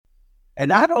And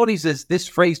not only does this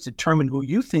phrase determine who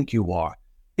you think you are,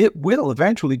 it will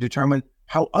eventually determine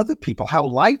how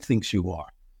life thinks you are.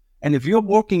 And if you're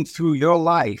walking through your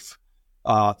life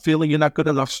feeling you're not good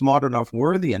enough, smart enough,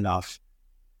 worthy enough,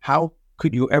 how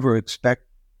could you ever expect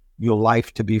your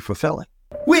life to be fulfilling?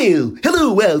 Well,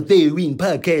 hello out there in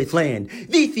podcast land.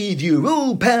 This is your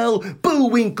old pal,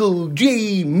 Bullwinkle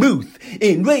J. Muth.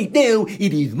 And right now,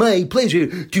 it is my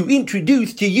pleasure to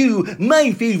introduce to you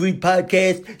my favorite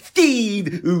podcast,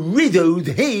 Steve Rizzo's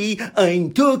Hey,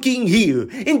 I'm Talking Here.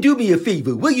 And do me a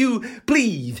favor, will you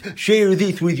please share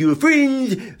this with your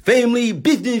friends, family,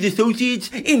 business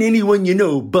associates, and anyone you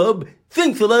know, bub.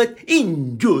 Thanks a lot.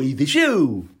 Enjoy the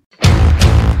show.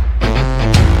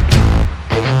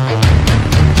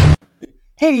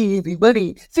 Hey,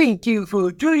 everybody. Thank you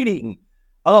for joining.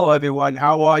 Hello, everyone.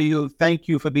 How are you? Thank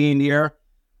you for being here.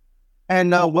 And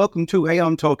welcome to Hey,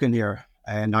 I'm Talking Here.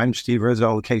 And I'm Steve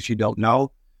Rizzo, in case you don't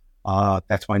know.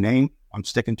 That's my name. I'm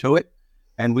sticking to it.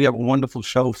 And we have a wonderful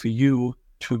show for you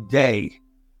today.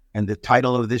 And the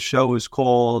title of this show is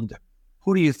called,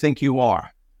 Who Do You Think You Are?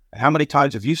 And how many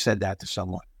times have you said that to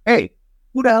someone? Hey,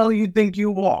 who the hell do you think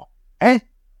you are? Eh?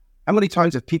 How many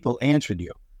times have people answered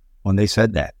you when they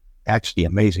said that? That's the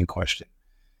amazing question.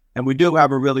 And we do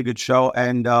have a really good show.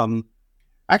 And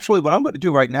actually, what I'm going to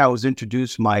do right now is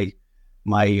introduce my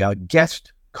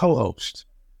guest co-host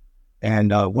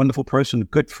and a wonderful person, a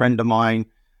good friend of mine.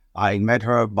 I met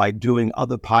her by doing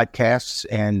other podcasts,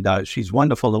 and she's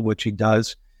wonderful at what she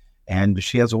does. And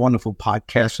she has a wonderful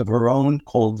podcast of her own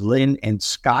called Lynn and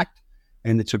Scott.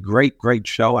 And it's a great, great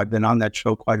show. I've been on that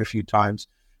show quite a few times.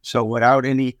 So without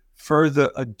any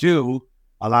further ado,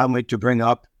 allow me to bring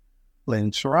up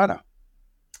Lynn Serrano.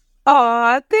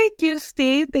 Aw, thank you,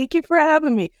 Steve. Thank you for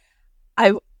having me.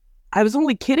 I was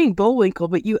only kidding, Bullwinkle,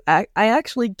 but I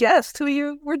actually guessed who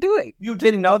you were doing. You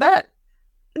didn't know that?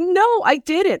 No, I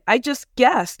didn't. I just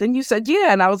guessed, and you said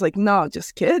yeah, and I was like, no,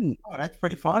 just kidding. Oh, that's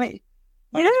pretty funny.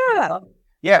 Yeah.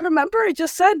 Yeah. Remember, I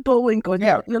just said Bullwinkle. And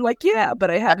yeah. You're like, yeah, but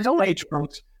I had no idea.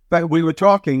 But we were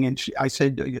talking, and I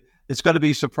said, it's going to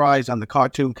be a surprise on the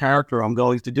cartoon character I'm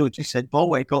going to do. And she said,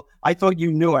 Bullwinkle, I thought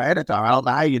you knew ahead of time. I don't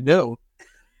know how you knew.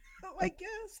 Oh, I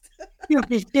guessed. You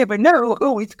just never know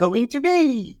who it's going to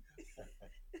be.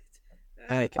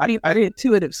 I'm very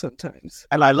intuitive sometimes.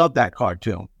 And I love that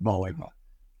cartoon, Bullwinkle.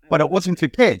 But it wasn't for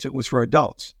kids. It was for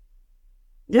adults.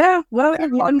 Yeah, well,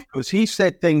 because he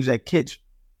said things that kids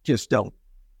just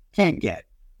can't get,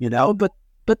 you know? But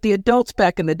the adults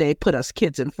back in the day put us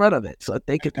kids in front of it so that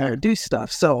they could do stuff.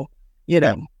 So, you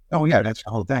know. Yeah. Oh, yeah, that's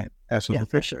the whole thing. That's the whole thing.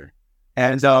 For sure.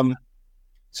 And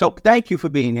so thank you for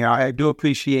being here. I do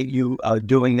appreciate you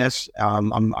doing this.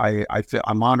 I'm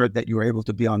honored that you were able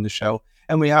to be on the show.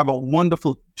 And we have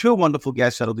two wonderful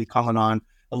guests that'll be coming on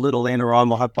a little later on.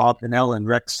 We'll have Bob Pinnell and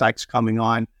Rex Sykes coming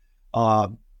on.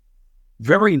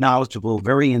 Very knowledgeable,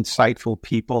 very insightful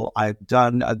people.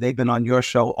 They've been on your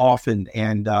show often,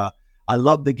 and I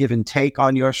love the give and take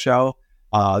on your show.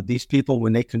 These people,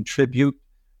 when they contribute,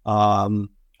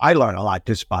 I learn a lot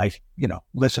just by,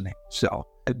 listening. So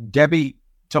Debbie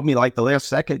told me like the last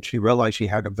second, she realized she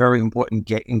had a very important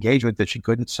engagement that she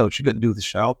couldn't do the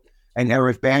show. And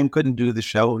Eric Bam couldn't do the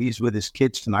show. He's with his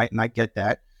kids tonight, and I get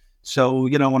that. So,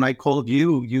 when I called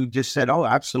you, you just said, oh,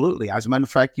 absolutely. As a matter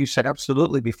of fact, you said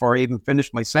absolutely before I even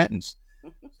finished my sentence.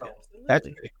 So that's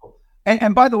pretty cool.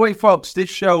 And by the way, folks, this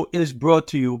show is brought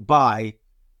to you by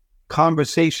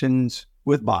Conversations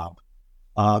with Bob.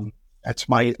 That's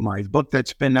my book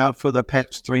that's been out for the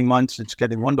past 3 months. It's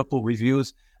getting wonderful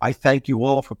reviews. I thank you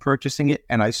all for purchasing it,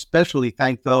 and I especially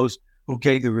thank those who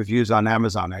gave the reviews on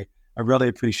Amazon. I really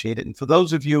appreciate it. And for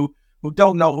those of you who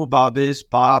don't know who Bob is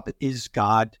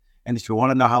God. And if you want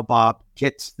to know how God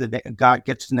gets the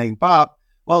name Bob,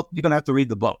 well, you're going to have to read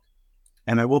the book.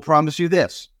 And I will promise you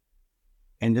this,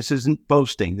 and this isn't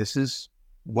boasting, this is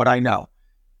what I know.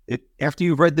 After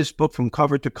you've read this book from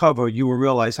cover to cover, you will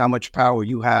realize how much power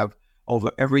you have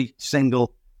over every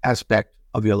single aspect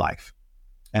of your life.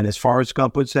 And as far as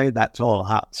Gump would say, that's all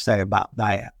I have to say about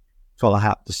that. That's all I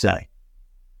have to say.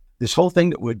 This whole thing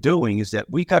that we're doing is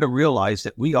that we got to realize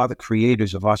that we are the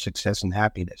creators of our success and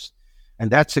happiness. And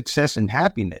that success and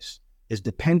happiness is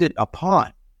dependent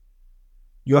upon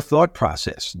your thought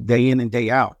process day in and day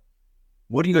out.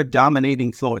 What are your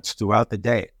dominating thoughts throughout the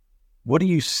day? What are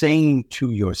you saying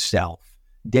to yourself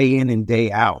day in and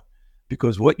day out?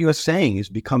 Because what you're saying is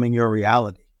becoming your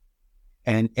reality.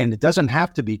 And it doesn't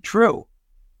have to be true.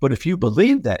 But if you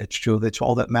believe that it's true, that's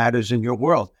all that matters in your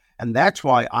world. And that's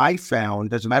why I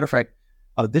found, as a matter of fact,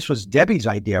 this was Debbie's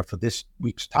idea for this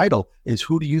week's title, is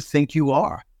Who Do You Think You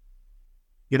Are?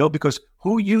 Because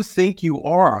who you think you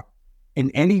are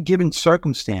in any given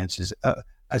circumstances,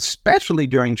 especially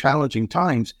during challenging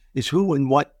times, is who and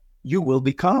what you will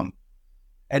become.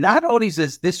 And not only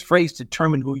does this phrase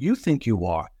determine who you think you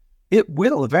are, it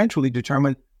will eventually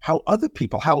determine how other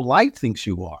people, how life thinks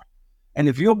you are. And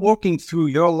if you're walking through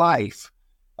your life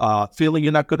feeling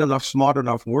you're not good enough, smart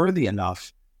enough, worthy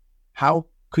enough, how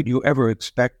could you ever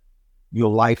expect your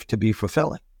life to be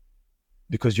fulfilling?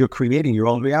 Because you're creating your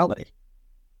own reality.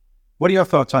 What are your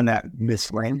thoughts on that,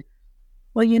 Miss Lane?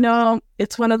 Well,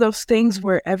 it's one of those things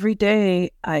where every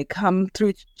day I come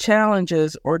through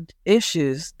challenges or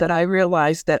issues that I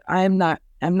realize that I'm not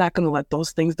going to let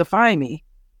those things define me.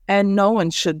 And no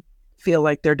one should feel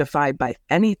like they're defined by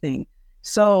anything.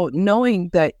 So knowing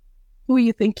that who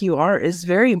you think you are is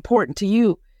very important to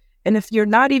you. And if you're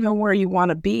not even where you want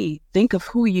to be, think of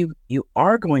who you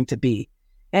are going to be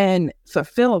and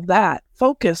fulfill that.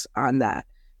 Focus on that.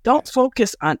 Don't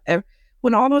focus on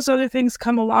when all those other things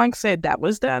come along, say that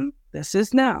was then, this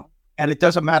is now. And it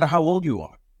doesn't matter how old you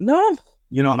are. No.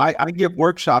 I give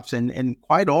workshops and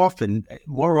quite often,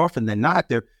 more often than not,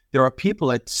 there are people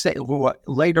that say who are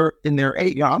later in their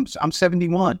age. I'm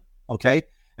 71, okay?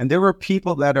 And there are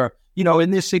people that are, in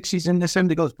their 60s and their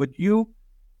 70s goes, but do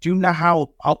you know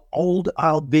how old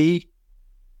I'll be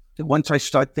once I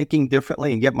start thinking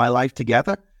differently and get my life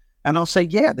together? And I'll say,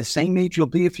 yeah, the same age you'll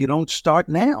be if you don't start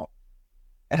now.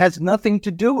 It has nothing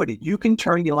to do with it. You can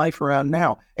turn your life around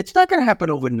now. It's not going to happen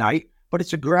overnight, but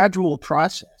it's a gradual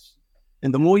process.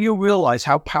 And the more you realize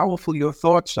how powerful your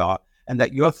thoughts are and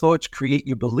that your thoughts create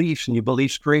your beliefs and your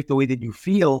beliefs create the way that you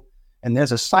feel, and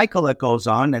there's a cycle that goes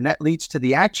on and that leads to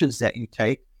the actions that you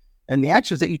take, and the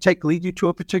actions that you take lead you to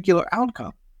a particular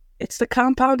outcome. It's the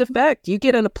compound effect. You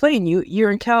get on a plane,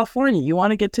 you're in California, you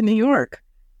want to get to New York.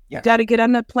 Yes. You got to get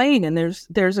on that plane, and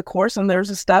there's a course and there's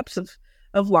a steps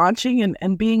of launching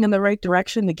and being in the right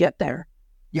direction to get there.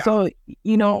 Yeah. So,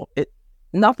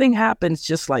 nothing happens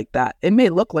just like that. It may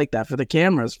look like that for the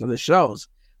cameras, for the shows,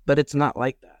 but it's not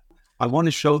like that. I want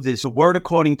to show this. A word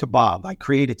according to Bob. I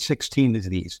created 16 of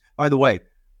these. By the way,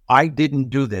 I didn't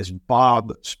do this.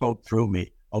 Bob spoke through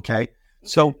me, okay?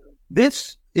 So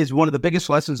this is one of the biggest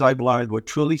lessons I've learned what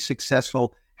truly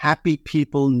successful, happy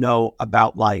people know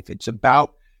about life. It's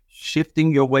about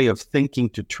shifting your way of thinking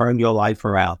to turn your life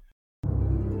around.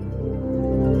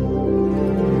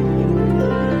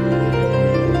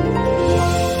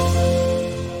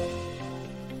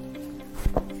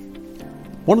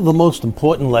 One of the most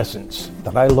important lessons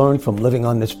that I learned from living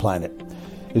on this planet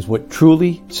is what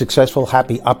truly successful,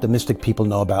 happy, optimistic people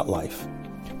know about life.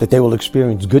 That they will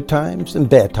experience good times and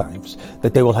bad times.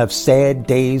 That they will have sad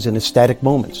days and ecstatic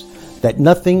moments. That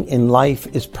nothing in life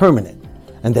is permanent.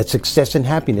 And that success and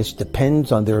happiness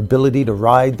depends on their ability to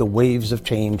ride the waves of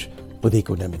change with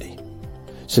equanimity.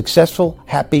 Successful,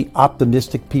 happy,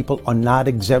 optimistic people are not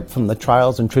exempt from the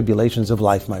trials and tribulations of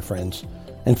life, my friends.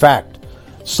 In fact,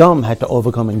 some had to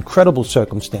overcome incredible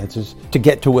circumstances to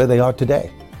get to where they are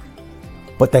today.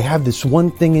 But they have this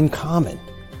one thing in common,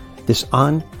 this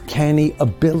uncanny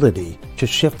ability to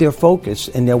shift their focus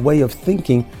and their way of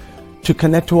thinking to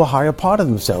connect to a higher part of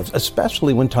themselves,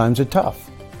 especially when times are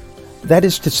tough. That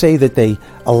is to say that they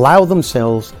allow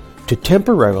themselves to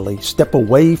temporarily step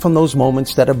away from those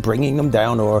moments that are bringing them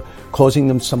down or causing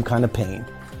them some kind of pain.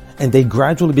 And they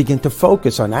gradually begin to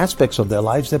focus on aspects of their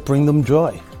lives that bring them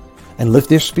joy and lift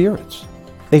their spirits.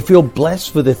 They feel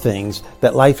blessed for the things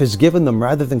that life has given them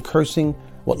rather than cursing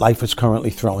what life is currently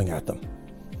throwing at them.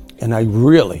 And I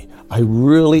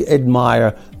really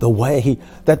admire the way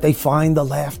that they find the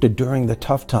laughter during the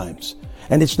tough times.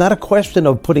 And it's not a question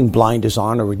of putting blinders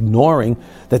on or ignoring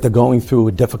that they're going through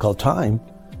a difficult time,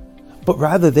 but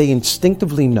rather they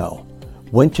instinctively know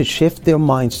when to shift their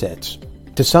mindsets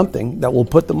to something that will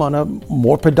put them on a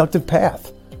more productive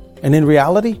path. And in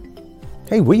reality,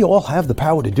 hey, we all have the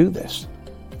power to do this.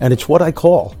 And it's what I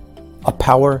call a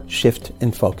power shift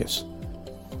in focus.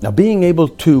 Now, being able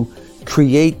to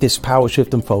create this power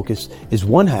shift in focus is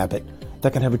one habit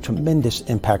that can have a tremendous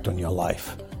impact on your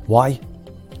life. Why?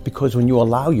 Because when you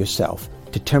allow yourself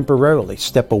to temporarily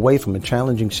step away from a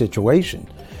challenging situation,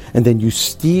 and then you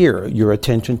steer your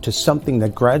attention to something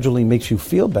that gradually makes you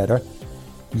feel better,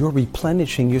 you're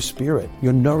replenishing your spirit.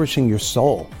 You're nourishing your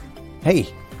soul. Hey,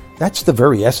 that's the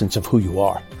very essence of who you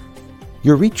are.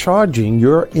 You're recharging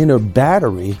your inner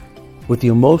battery with the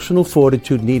emotional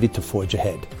fortitude needed to forge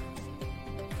ahead.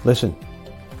 Listen,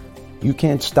 you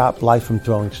can't stop life from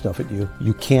throwing stuff at you.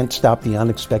 You can't stop the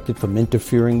unexpected from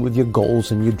interfering with your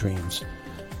goals and your dreams.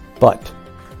 But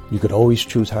you could always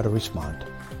choose how to respond.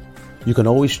 You can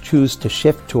always choose to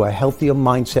shift to a healthier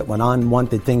mindset when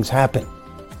unwanted things happen.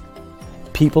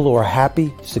 People who are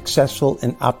happy, successful,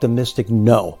 and optimistic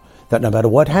know that no matter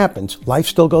what happens, life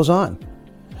still goes on.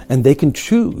 And they can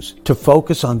choose to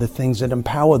focus on the things that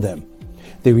empower them.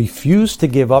 They refuse to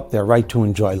give up their right to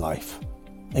enjoy life.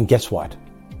 And guess what?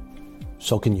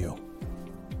 So can you.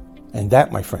 And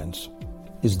that, my friends,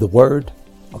 is the word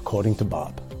according to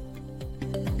Bob.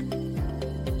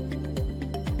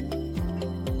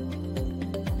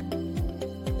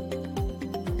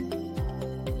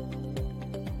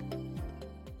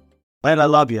 Len, I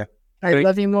love you. I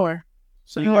love you more.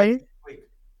 So you guys,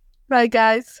 Bye,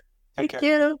 guys. take Thank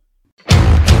care. you.